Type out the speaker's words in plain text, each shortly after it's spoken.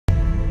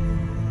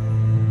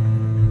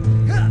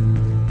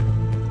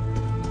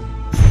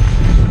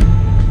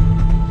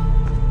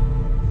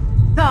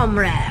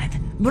comrade.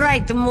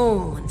 Bright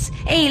moons.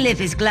 Aleph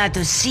is glad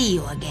to see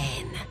you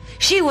again.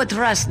 She would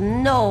trust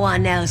no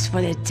one else for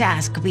the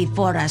task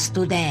before us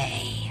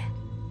today.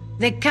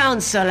 The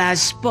Council has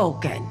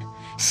spoken.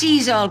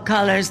 Caesar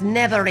colors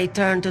never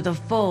return to the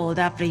fold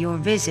after your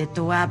visit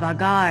to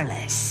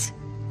Abagarlis.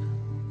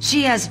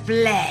 She has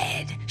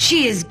fled.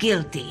 She is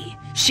guilty.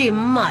 She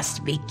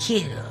must be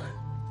killed.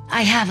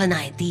 I have an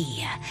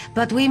idea,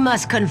 but we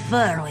must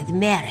confer with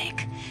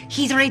Merrick.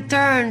 He's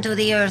returned to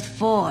the Earth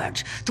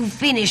Forge to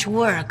finish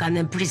work on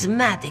the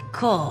prismatic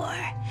core.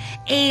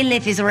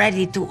 Aleph is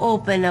ready to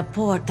open a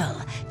portal,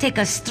 take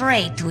us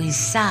straight to his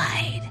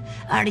side.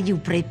 Are you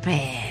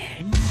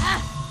prepared?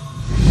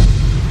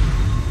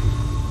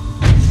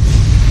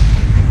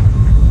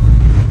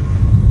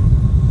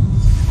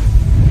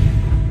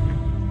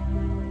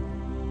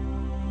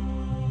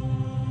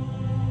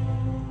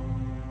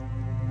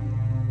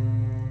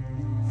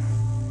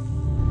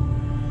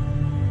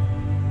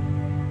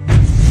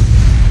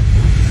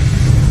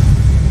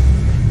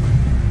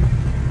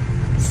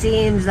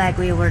 Seems like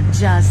we were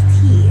just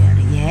here,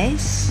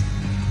 yes?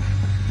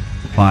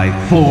 By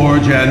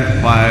forge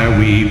and fire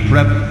we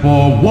prep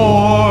for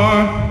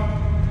war.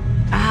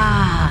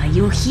 Ah,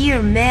 you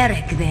hear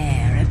Merrick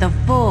there at the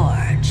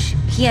forge.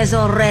 He has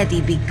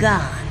already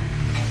begun.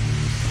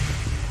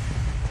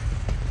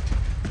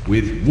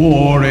 With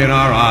war in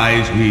our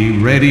eyes, we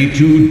ready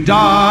to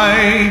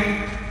die.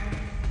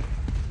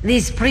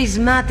 This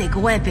prismatic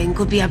weapon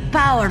could be a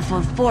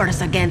powerful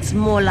force against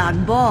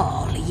Molag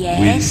Bal, yes?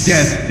 With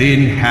death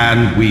in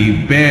hand,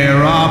 we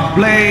bear our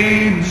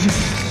blades.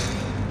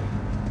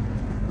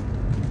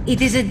 It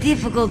is a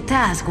difficult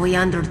task we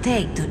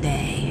undertake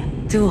today,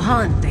 to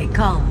hunt a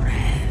comrade.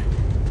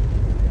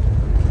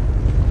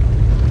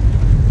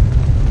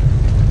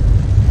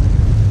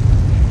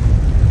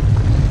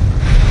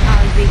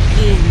 I'll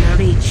begin the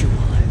ritual.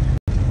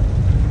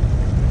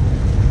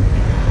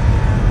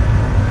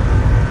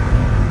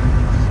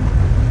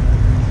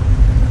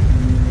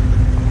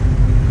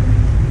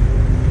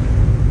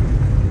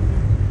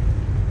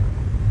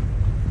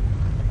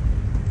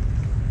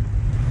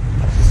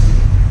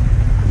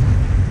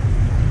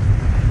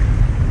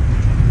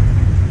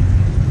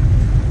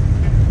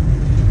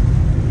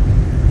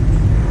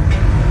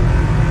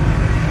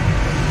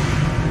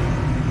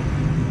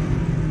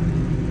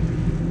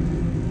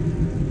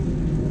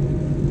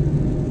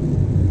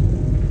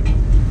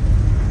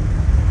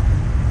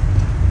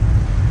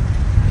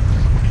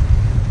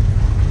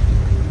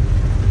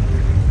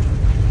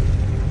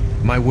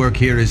 My work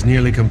here is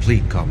nearly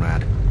complete,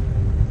 comrade.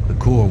 The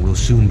core will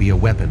soon be a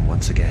weapon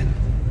once again.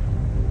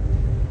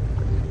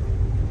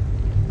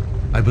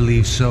 I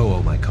believe so,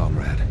 oh my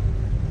comrade.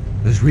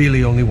 There's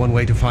really only one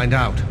way to find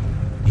out.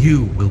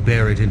 You will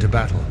bear it into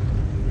battle.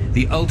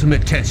 The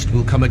ultimate test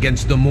will come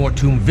against the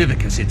Mortum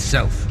Vivicus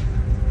itself.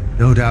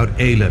 No doubt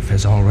Aleph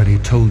has already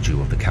told you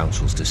of the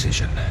Council's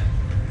decision.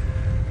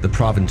 The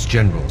province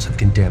generals have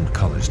condemned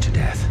Colors to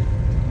death.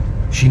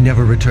 She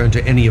never returned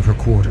to any of her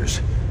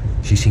quarters.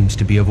 She seems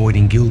to be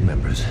avoiding guild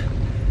members.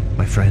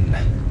 My friend,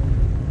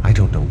 I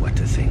don't know what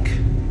to think.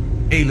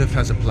 Aleph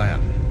has a plan.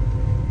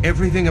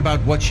 Everything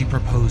about what she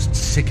proposed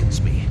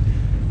sickens me,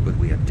 but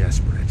we are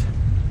desperate.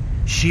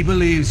 She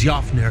believes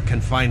Yofner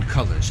can find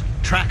Colors,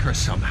 track her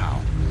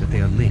somehow, that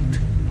they are linked.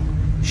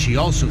 She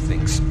also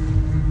thinks...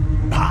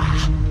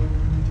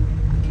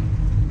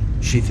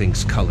 She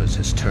thinks Colors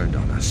has turned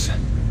on us,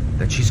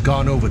 that she's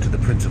gone over to the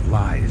Prince of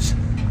Lies,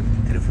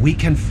 that if we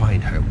can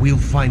find her, we'll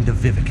find the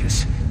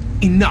Vivicus.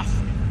 Enough!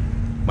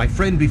 My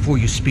friend, before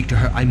you speak to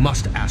her, I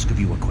must ask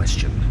of you a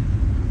question.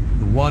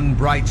 The one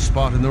bright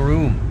spot in the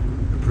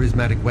room, the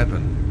prismatic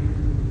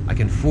weapon. I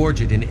can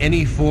forge it in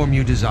any form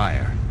you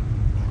desire.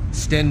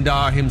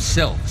 Stendar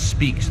himself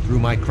speaks through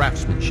my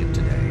craftsmanship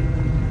today.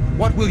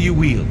 What will you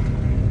wield?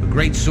 A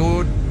great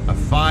sword? A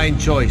fine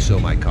choice, oh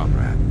my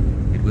comrade.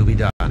 It will be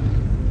done.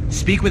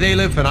 Speak with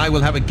Aleph and I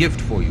will have a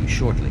gift for you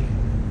shortly.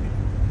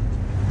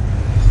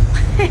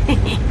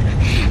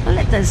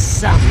 Let us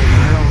summon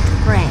our old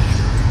friend.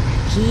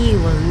 He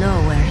will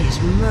know where his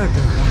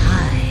murderer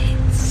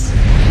hides.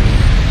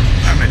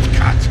 Damn it,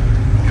 cat!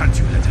 Can't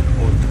you let an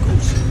old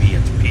ghost be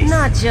at peace?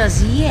 Not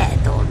just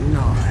yet, old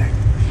Nord.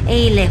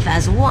 Aleph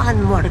has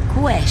one more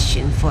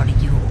question for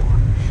you.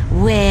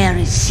 Where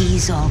is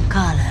Caesar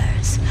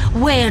Colors?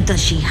 Where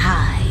does she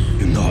hide?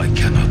 You know I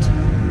cannot.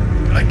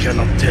 I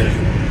cannot tell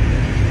you.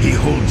 He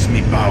holds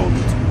me bound.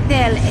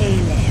 Tell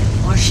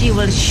Aleph, or she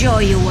will show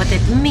you what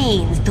it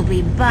means to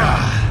be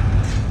bound.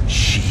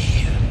 She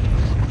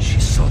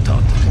sought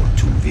out the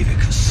Mortum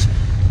Vivicus.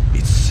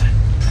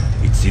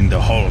 It's in the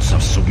halls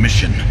of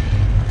submission.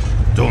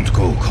 Don't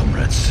go,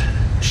 comrades.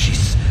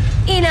 She's...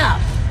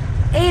 Enough!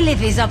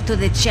 Aleph is up to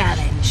the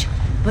challenge.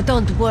 But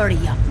don't worry,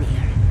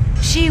 Yopnir.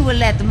 She will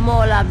let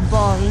Molag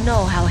Bal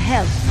know how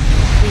helpful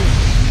you'll be.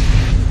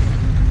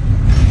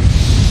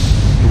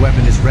 The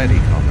weapon is ready,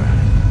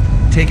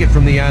 comrade. Take it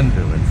from the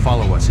anvil and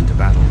follow us into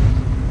battle.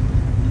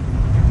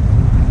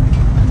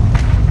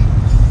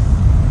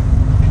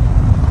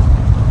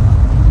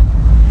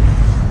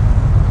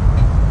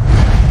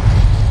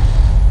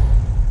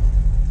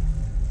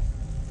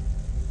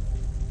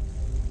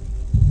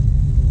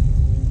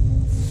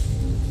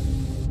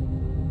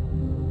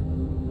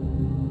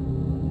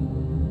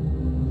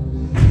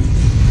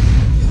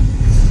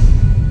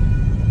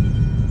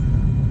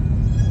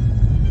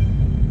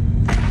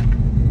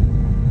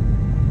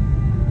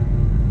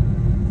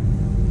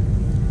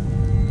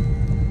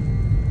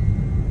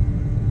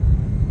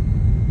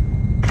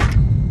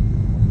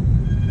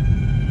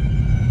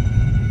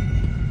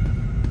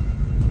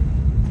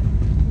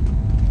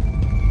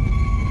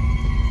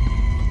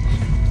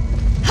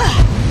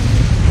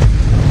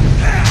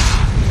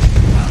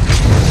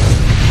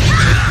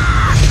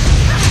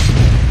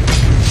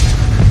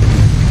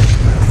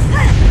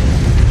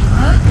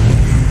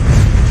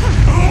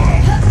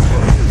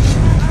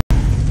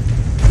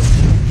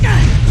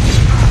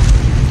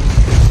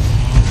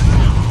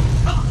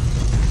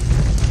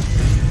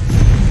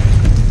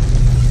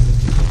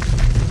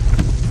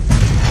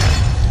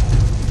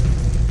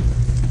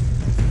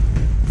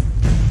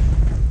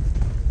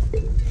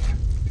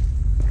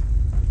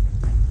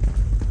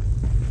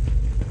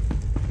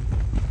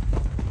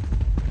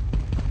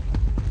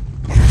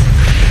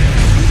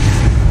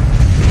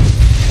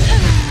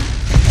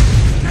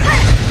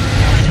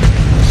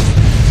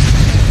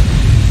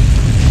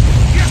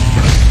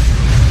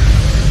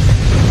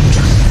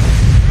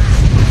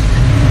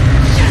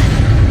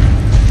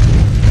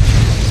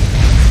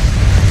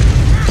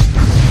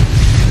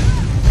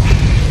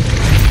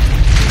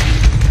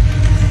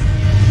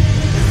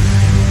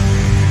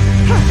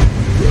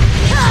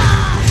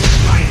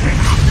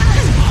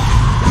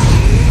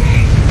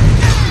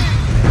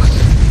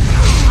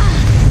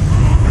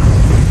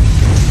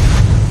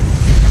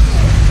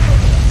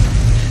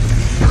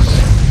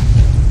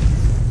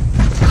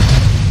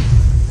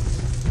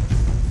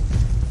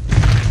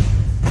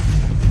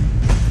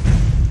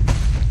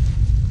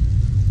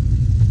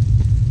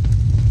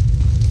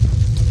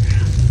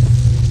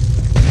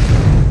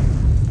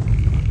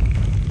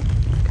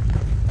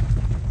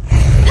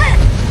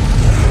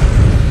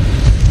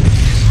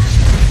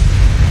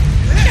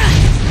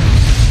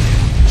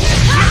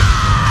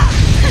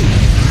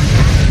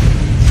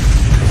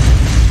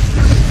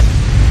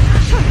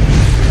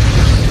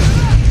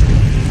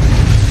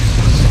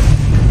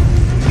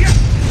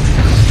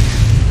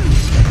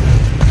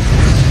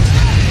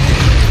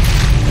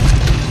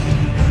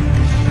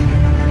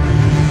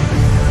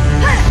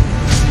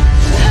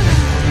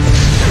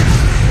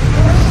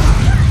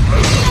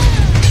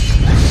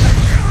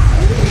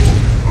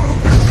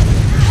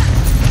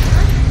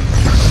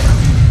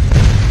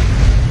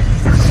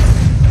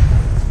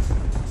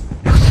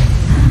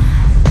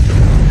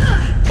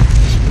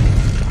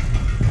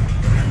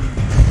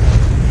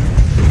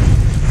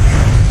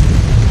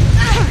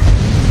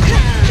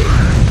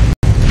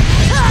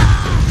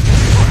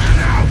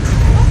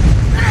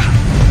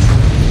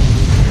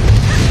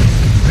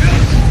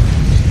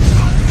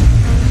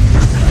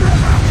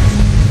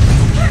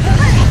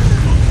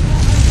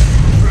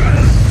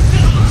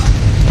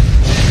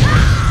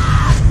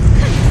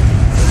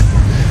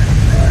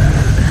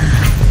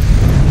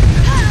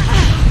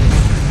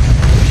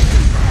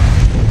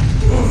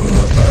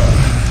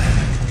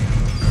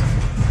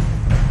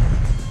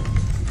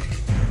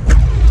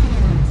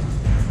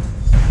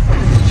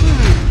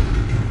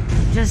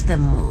 the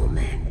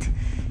moment.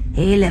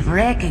 Aleph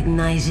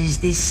recognizes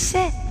this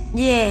set.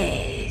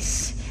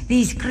 Yes,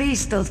 these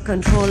crystals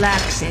control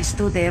access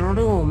to the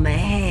room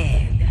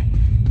ahead.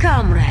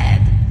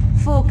 Comrade,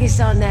 focus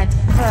on that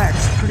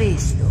first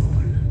crystal.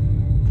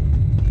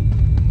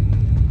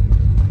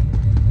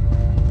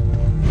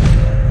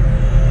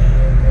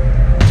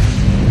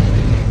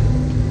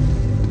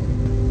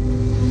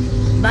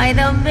 By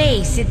the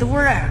mace, it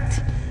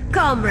worked.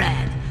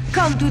 Comrade,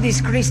 come to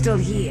this crystal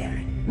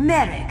here.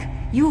 Merrick,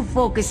 you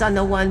focus on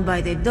the one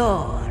by the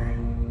door.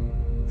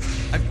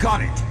 I've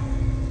got it.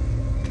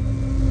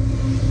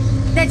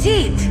 That's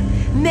it!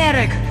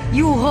 Merrick,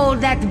 you hold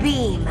that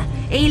beam.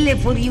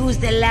 Aleph will use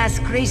the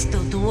last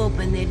crystal to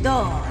open the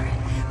door.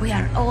 We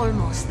are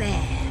almost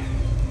there.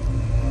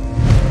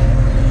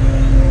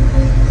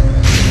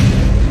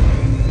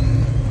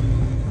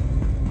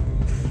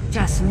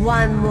 Just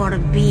one more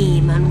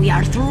beam and we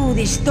are through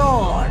this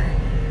door.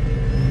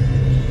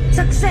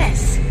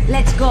 Success!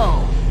 Let's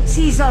go.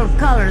 Seasol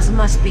colors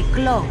must be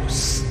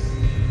close.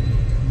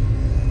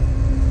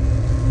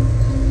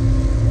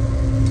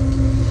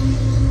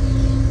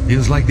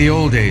 Feels like the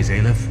old days,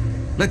 Aleph.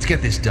 Let's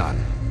get this done.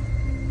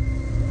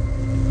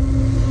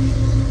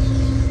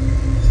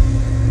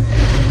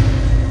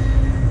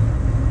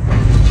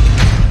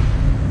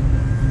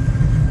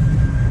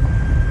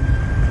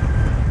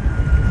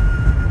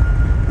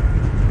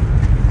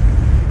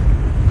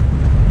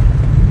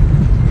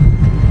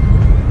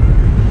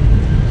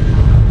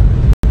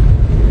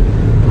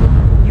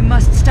 You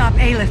must stop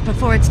Aleph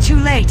before it's too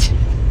late.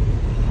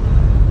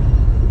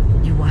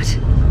 You what?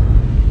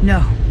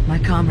 No, my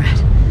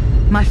comrade.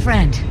 My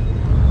friend,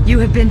 you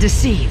have been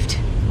deceived.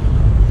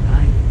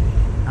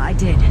 I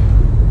did.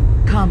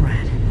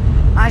 Comrade,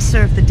 I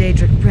served the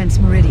Daedric Prince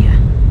Meridia.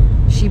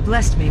 She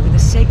blessed me with a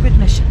sacred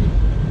mission.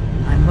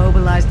 I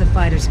mobilized the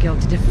Fighters Guild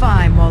to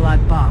defy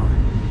Molag Bal.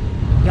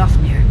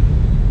 Yofnir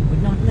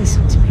would not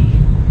listen to me.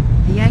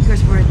 The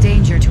anchors were a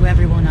danger to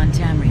everyone on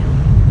Tamriel.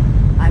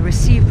 I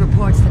received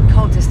reports that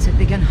cultists had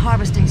begun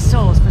harvesting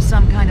souls for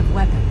some kind of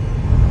weapon.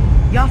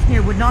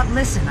 Yofnir would not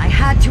listen. I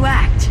had to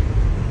act.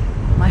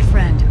 My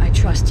friend, I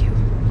trust you,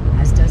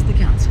 as does the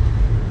Council.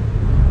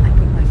 I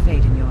put my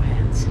fate in your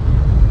hands.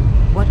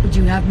 What would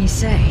you have me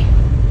say?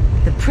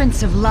 The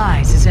Prince of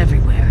Lies is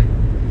everywhere.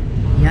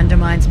 He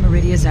undermines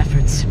Meridia's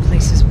efforts,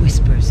 places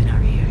whispers in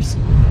our ears.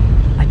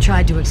 I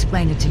tried to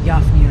explain it to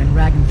Yofnir and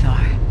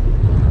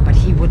Ragnthar, but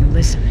he wouldn't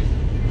listen.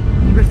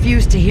 He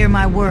refused to hear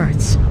my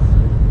words.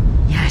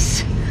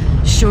 Yes,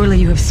 surely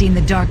you have seen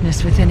the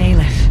darkness within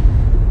Aleph.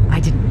 I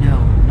didn't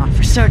know, not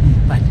for certain,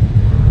 but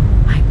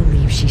I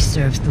believe she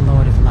serves the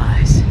Lord of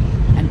Lies,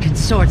 and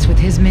consorts with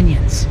his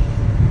minions.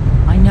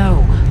 I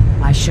know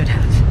I should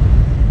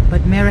have,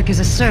 but Merrick is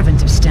a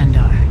servant of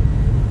Stendarr.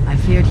 I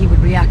feared he would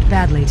react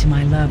badly to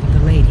my love of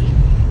the lady,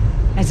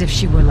 as if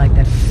she were like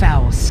that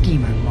foul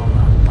schemer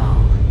Molag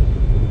Bal.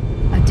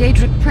 A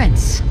Daedric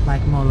prince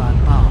like Molag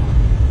Bal,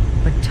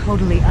 but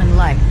totally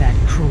unlike that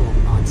cruel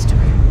monster.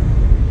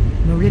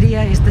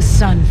 Meridia is the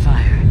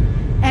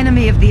Sunfire,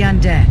 enemy of the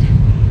undead,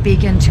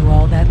 beacon to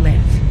all that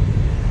live.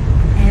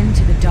 End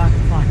to the dark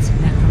plots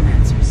of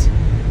necromancers,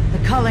 the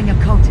culling of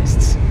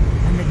cultists,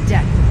 and the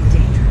death of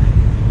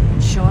Daedra.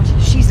 In short,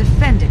 she's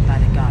offended by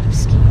the god of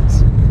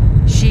schemes.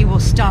 She will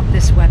stop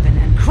this weapon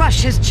and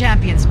crush his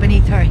champions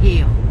beneath her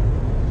heel.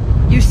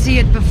 You see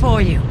it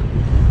before you,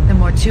 the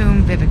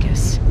Mortum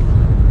Vivicus.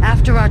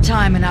 After our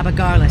time in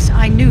Abagarlis,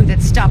 I knew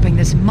that stopping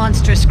this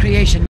monstrous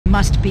creation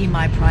must be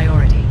my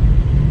priority.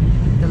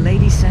 The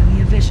lady sent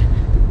me a vision,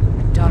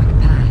 a dark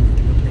path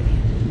through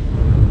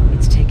oblivion.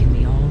 It's taken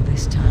me all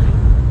this time.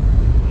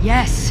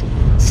 Yes,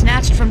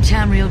 snatched from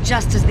Tamriel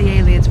just as the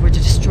aliens were to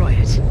destroy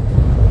it.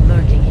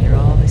 Lurking here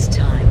all this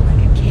time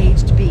like a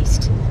caged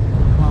beast,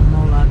 while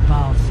Molag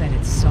Bal fed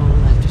it soul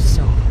after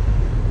soul,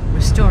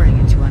 restoring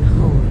it to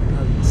unholy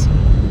potency.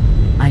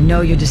 I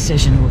know your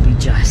decision will be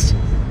just.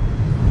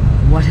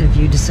 What have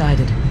you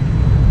decided?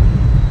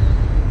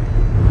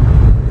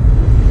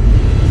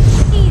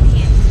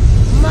 Idiot!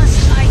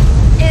 Must I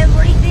do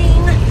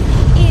everything?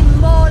 In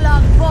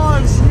Molag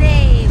Bal's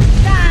name,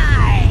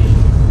 die!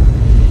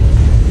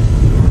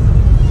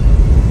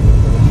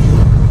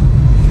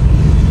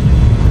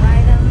 By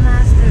the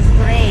Master's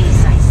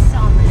grace, I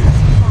summon his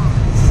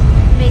bonds.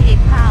 May they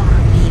power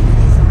me with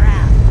his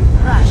wrath,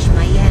 crush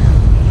my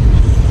enemies.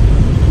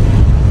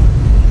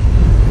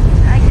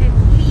 I can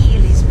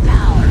feel his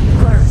power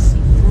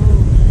coursing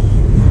through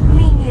me.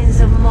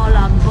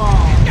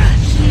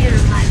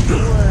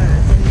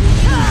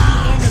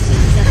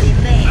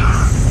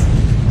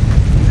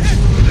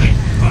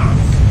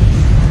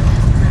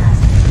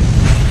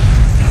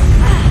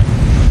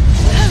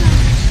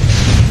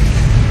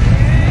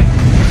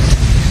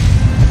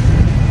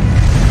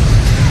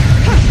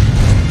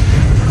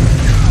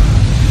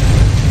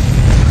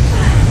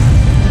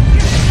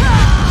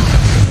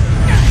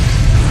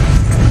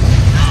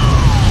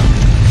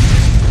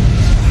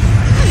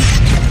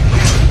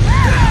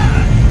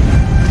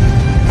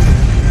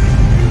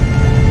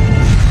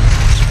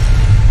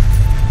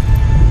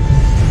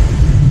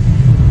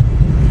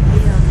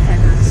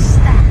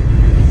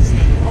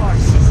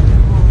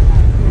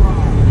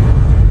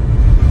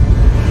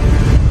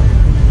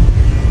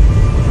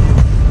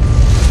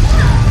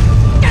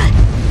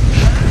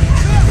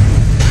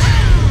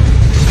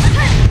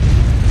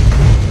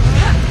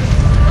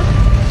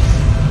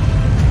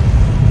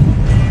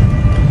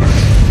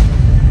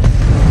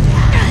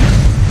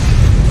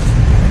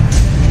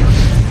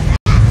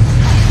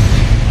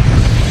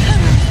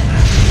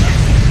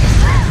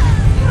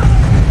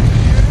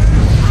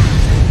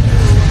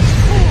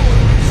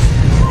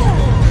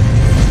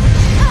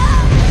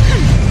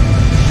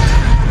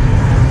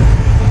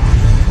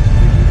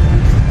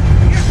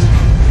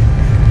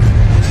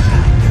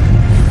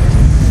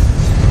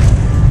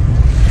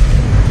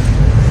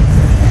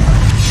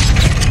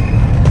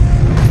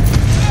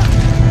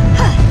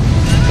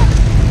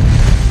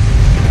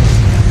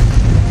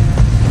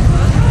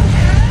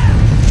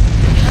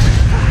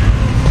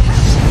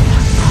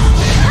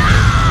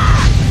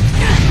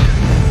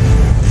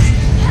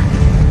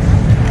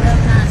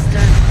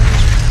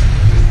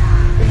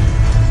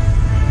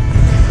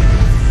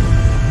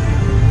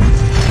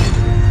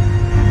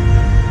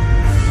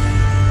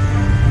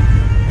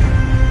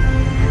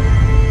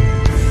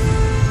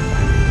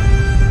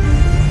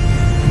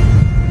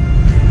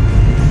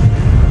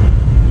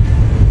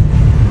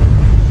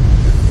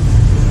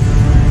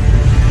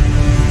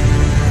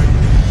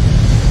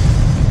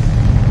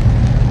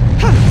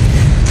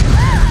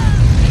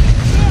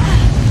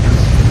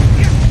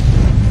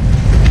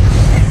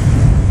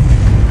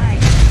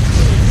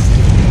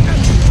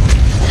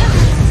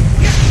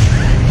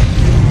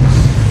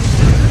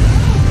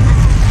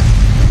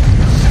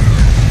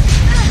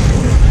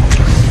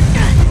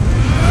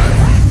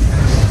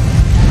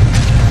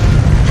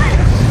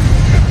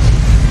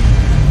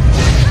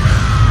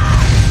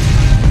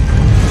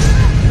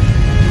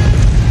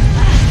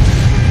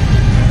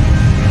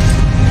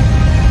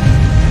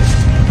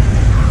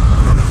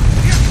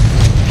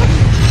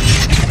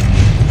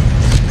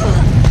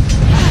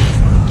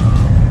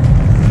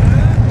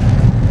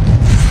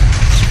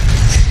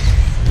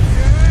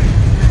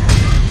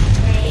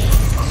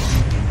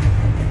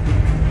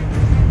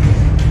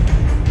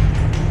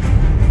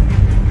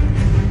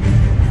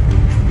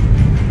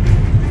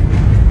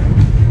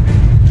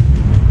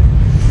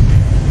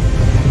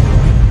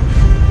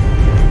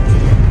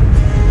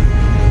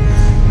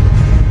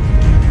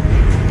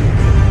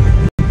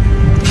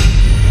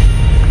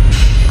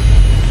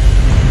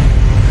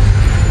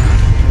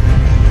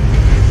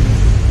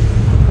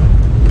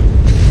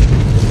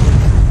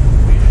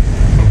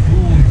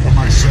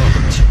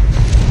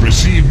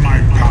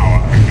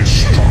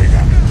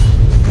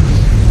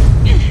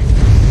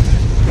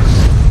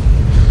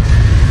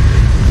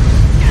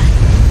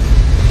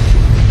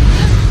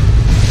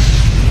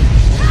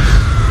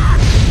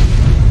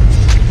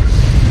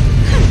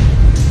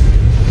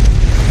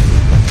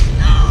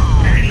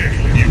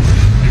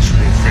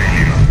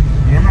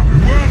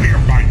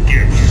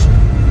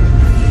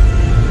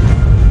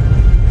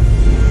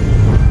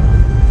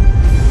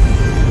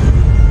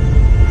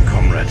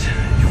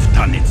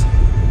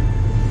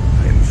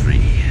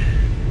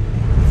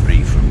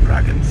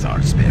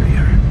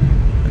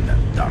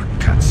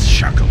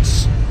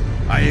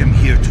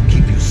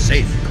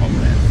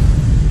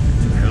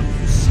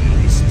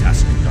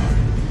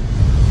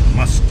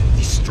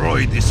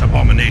 destroy this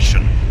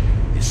abomination,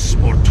 this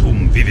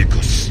Mortum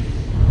Vivicus.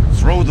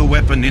 Throw the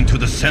weapon into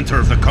the center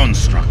of the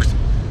construct.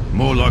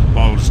 Molag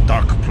Bal's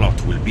dark plot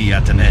will be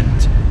at an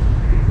end.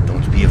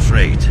 Don't be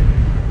afraid.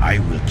 I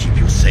will keep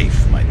you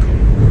safe, Michael.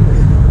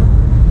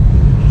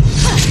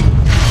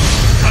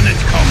 Done it,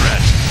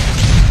 comrade!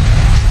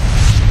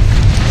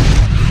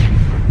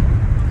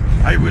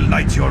 I will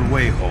light your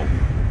way home.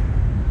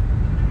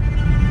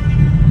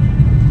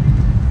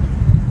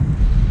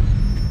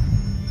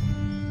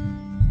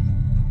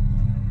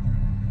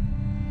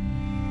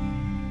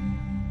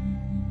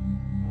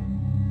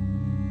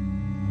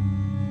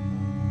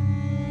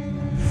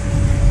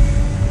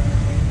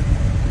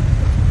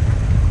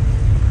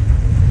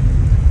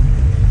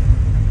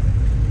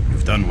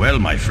 Done well,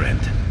 my friend.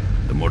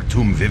 The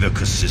Mortum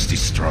Vivicus is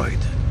destroyed.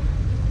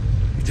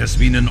 It has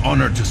been an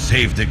honor to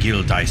save the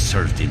guild I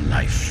served in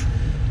life.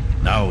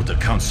 Now the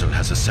council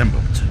has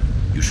assembled.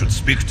 You should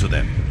speak to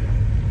them.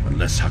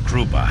 Unless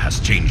Hakruba has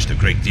changed a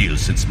great deal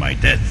since my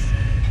death,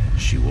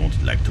 she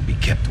won't like to be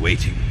kept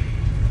waiting.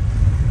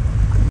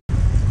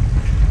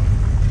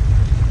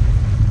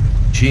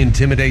 She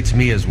intimidates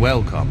me as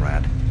well,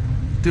 comrade.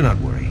 Do not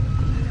worry.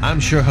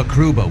 I'm sure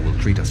Hakruba will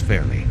treat us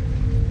fairly.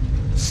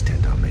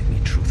 Stendar made me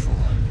truthful.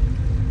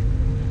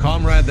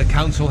 Comrade, the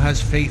Council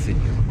has faith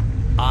in you.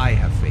 I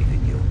have faith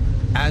in you,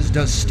 as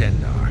does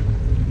Stendar.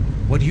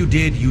 What you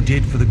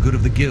did for the good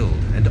of the Guild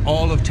and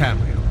all of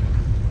Tamriel.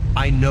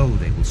 I know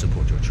they will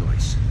support your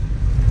choice.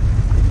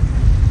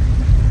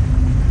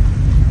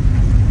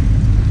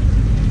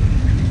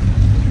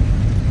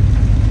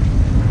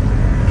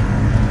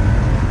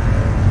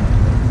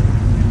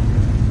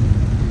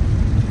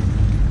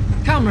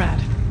 Comrade,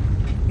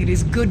 it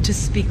is good to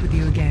speak with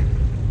you again.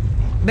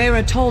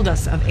 Bera told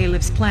us of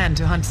Aelif's plan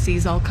to hunt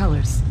Seize All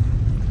Colors.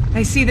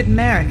 I see that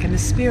Merrick and the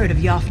spirit of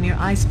Yofnir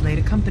Iceblade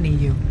accompany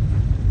you.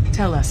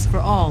 Tell us, for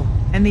all,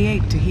 and the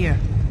Eight to hear.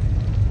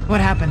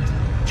 What happened?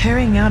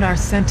 Carrying out our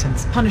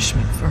sentence,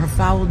 punishment for her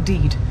foul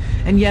deed,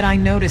 and yet I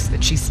notice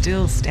that she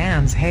still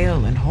stands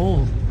hale and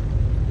whole.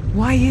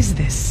 Why is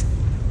this?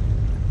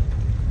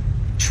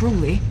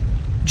 Truly?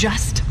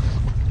 Just?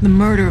 The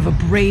murder of a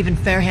brave and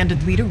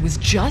fair-handed leader was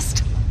just?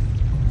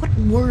 What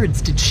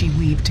words did she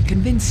weave to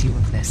convince you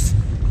of this?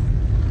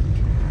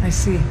 I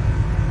see.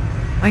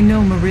 I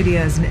know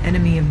Meridia is an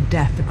enemy of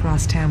death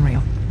across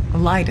Tamriel. A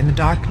light in the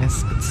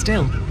darkness, but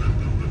still.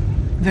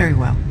 Very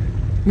well.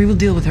 We will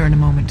deal with her in a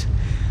moment.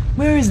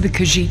 Where is the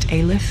Khajiit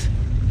Aelif?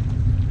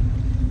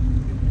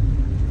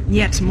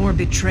 Yet more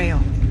betrayal.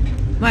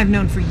 I've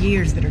known for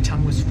years that her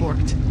tongue was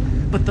forked.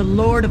 But the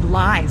Lord of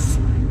Lies!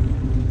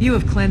 You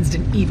have cleansed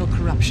an evil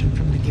corruption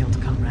from the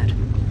Guild, comrade.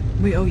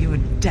 We owe you a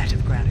debt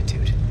of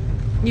gratitude.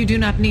 You do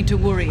not need to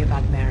worry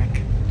about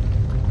Merrick.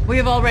 We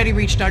have already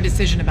reached our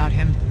decision about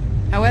him.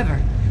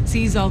 However,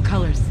 Seize All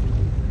Colors.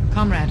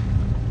 Comrade,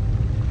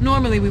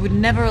 normally we would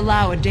never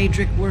allow a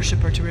Daedric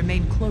worshipper to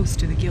remain close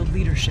to the Guild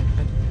leadership,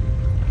 but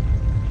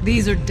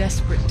these are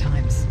desperate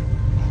times.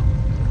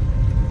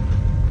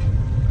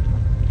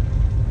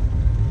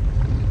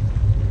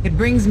 It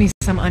brings me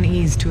some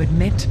unease to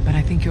admit, but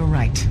I think you're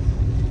right.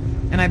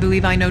 And I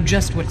believe I know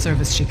just what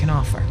service she can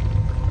offer.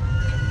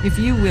 If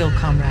you will,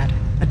 comrade,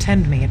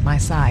 attend me at my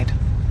side.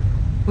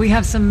 We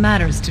have some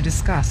matters to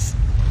discuss.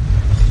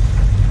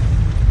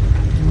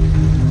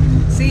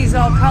 Seize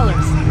All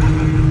Colors.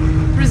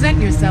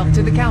 Present yourself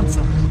to the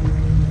Council.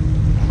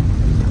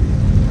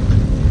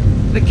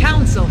 The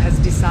Council has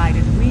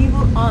decided we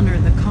will honor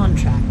the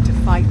contract to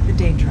fight the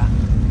Daedra.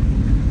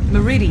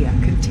 Meridia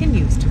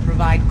continues to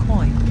provide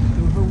coin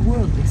through her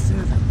worldly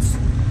servants.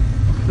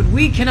 But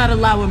we cannot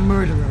allow a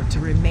murderer to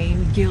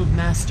remain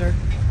Guildmaster.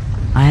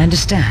 I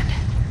understand.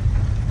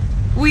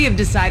 We have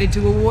decided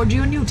to award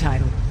you a new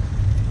title.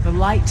 The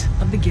Light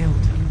of the Guild.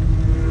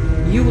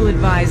 You will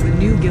advise the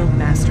new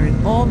Guildmaster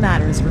in all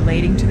matters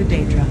relating to the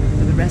Daedra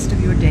for the rest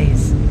of your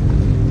days.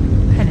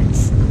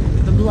 Penance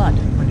for the blood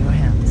on your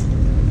hands.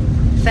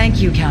 Thank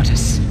you,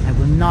 Countess. I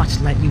will not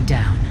let you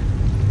down.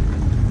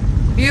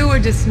 You are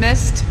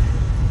dismissed.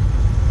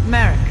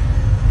 Merrick,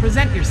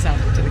 present yourself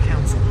to the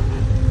Council.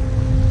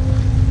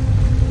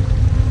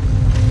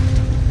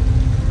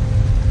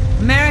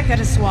 Merrick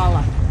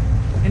Adeswala,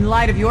 in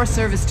light of your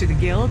service to the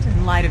Guild,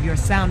 in light of your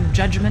sound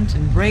judgment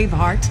and brave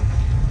heart,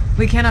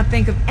 we cannot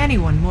think of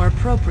anyone more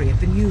appropriate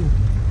than you.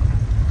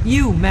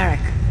 You, Merrick,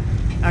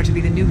 are to be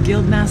the new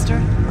Guildmaster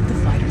of the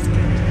Fighters Guild.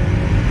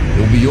 It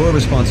will be your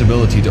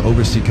responsibility to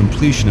oversee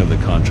completion of the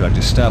contract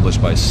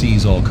established by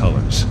Seize All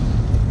Colors.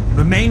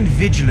 Remain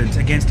vigilant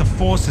against the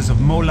forces of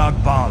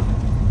Molag Bal.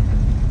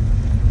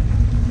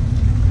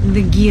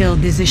 The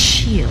Guild is a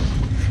shield,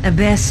 a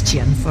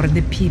bastion for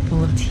the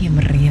people of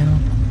Tamriel,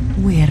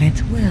 where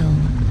it will.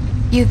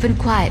 You've been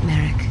quiet,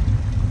 Merrick.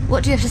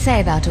 What do you have to say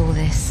about all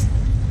this?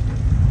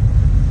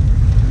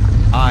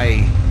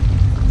 I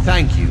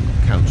thank you,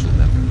 Council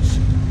members.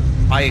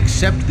 I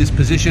accept this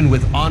position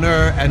with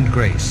honor and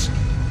grace.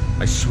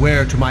 I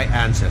swear to my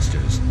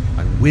ancestors,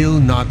 I will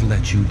not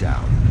let you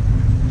down.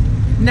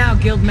 Now,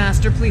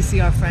 Guildmaster, please see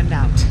our friend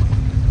out.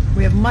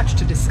 We have much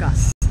to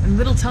discuss, and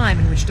little time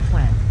in which to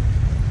plan.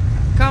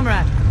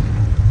 Comrade,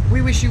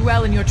 we wish you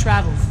well in your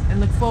travels and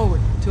look forward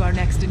to our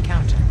next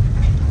encounter.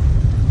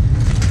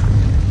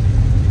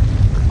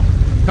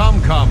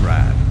 Come,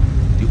 comrade.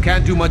 You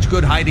can't do much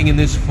good hiding in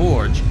this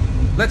forge.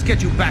 Let's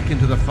get you back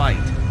into the fight.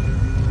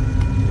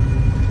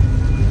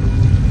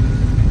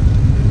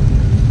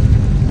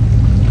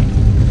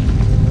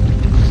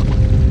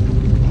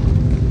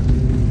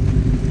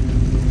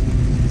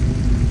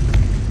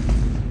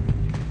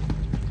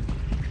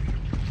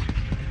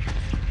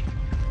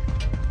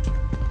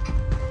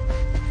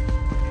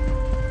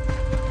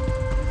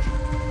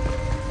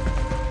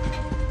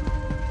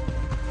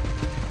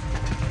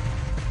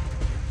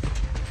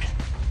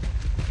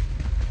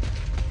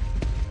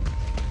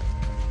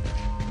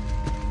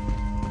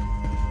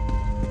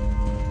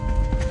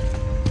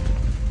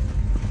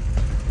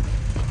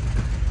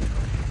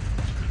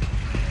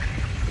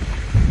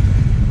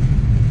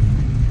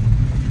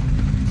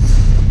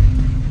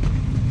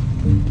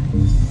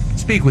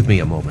 Speak with me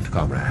a moment,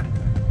 comrade.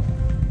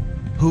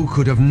 Who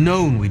could have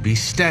known we'd be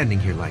standing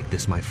here like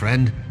this, my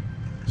friend?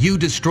 You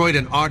destroyed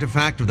an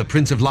artifact of the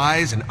Prince of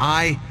Lies, and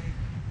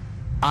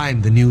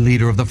I'm the new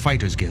leader of the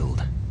Fighters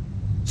Guild.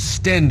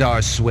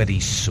 Stendar's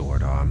sweaty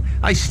sword arm.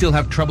 I still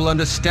have trouble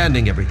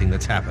understanding everything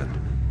that's happened.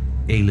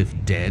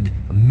 Aelif dead,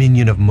 a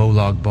minion of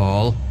Molag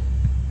Bal,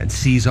 and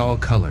sees all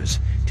colors.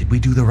 Did we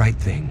do the right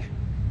thing?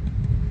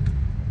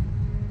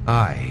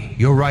 Aye,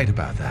 you're right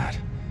about that.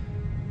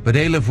 But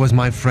Aelif was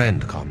my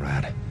friend,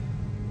 comrade.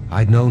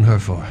 I'd known her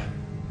for...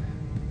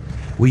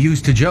 We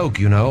used to joke,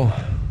 you know,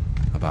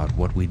 about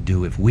what we'd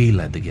do if we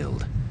led the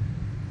guild.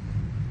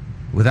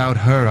 Without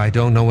her, I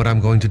don't know what I'm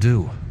going to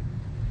do.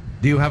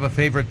 Do you have a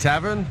favorite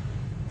tavern?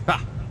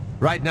 Ha!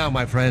 Right now,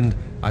 my friend,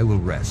 I will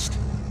rest.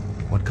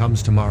 What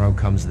comes tomorrow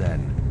comes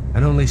then,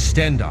 and only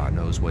Stendar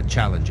knows what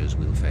challenges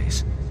we'll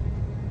face.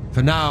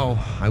 For now,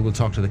 I will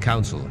talk to the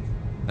council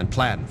and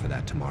plan for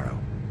that tomorrow.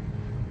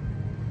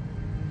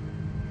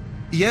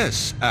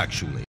 Yes,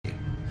 actually.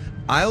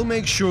 I'll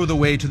make sure the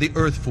way to the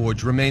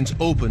Earthforge remains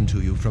open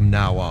to you from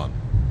now on.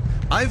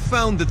 I've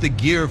found that the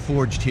gear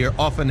forged here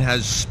often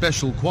has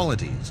special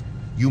qualities.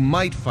 You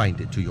might find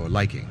it to your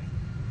liking.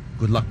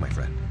 Good luck, my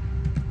friend.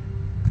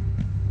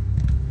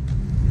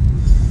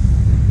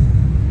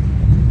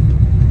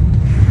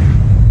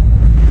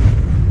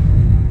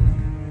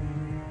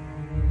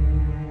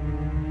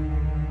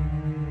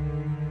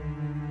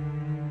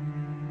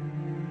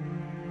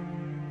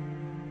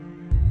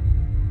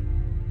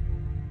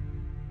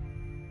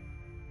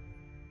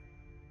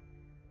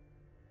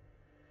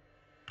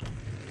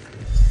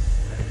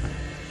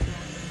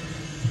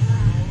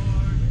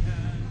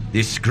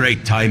 This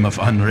great time of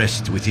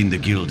unrest within the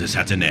guild is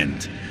at an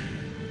end.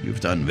 You've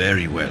done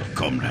very well,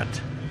 comrade.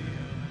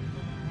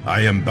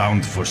 I am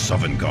bound for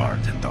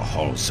Sovngarde and the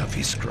halls of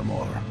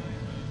Iskramor.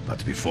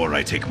 But before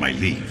I take my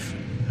leave,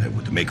 I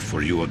would make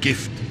for you a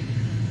gift.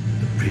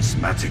 The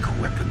prismatic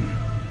weapon.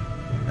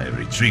 I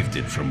retrieved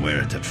it from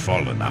where it had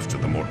fallen after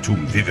the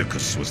Mortum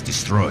Vivicus was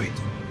destroyed.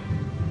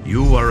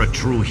 You are a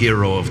true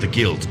hero of the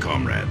guild,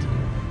 comrade.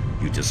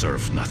 You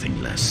deserve nothing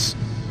less.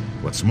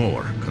 What's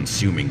more,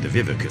 consuming the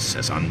Vivicus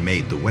has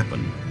unmade the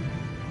weapon.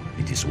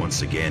 It is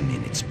once again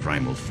in its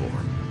primal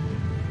form.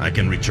 I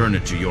can return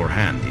it to your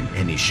hand in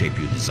any shape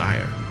you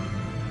desire.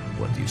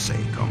 What do you say,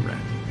 comrade?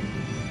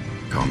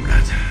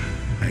 Comrade,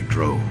 I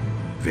grow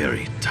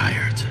very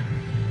tired.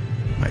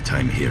 My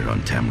time here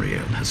on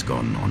Tamriel has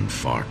gone on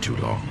far too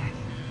long.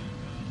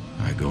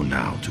 I go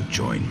now to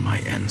join my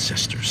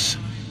ancestors,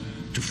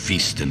 to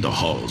feast in the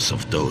halls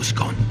of those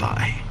gone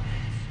by.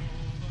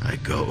 I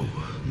go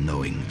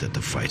knowing that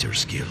the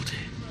Fighters Guild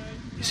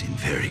is in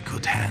very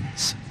good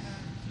hands.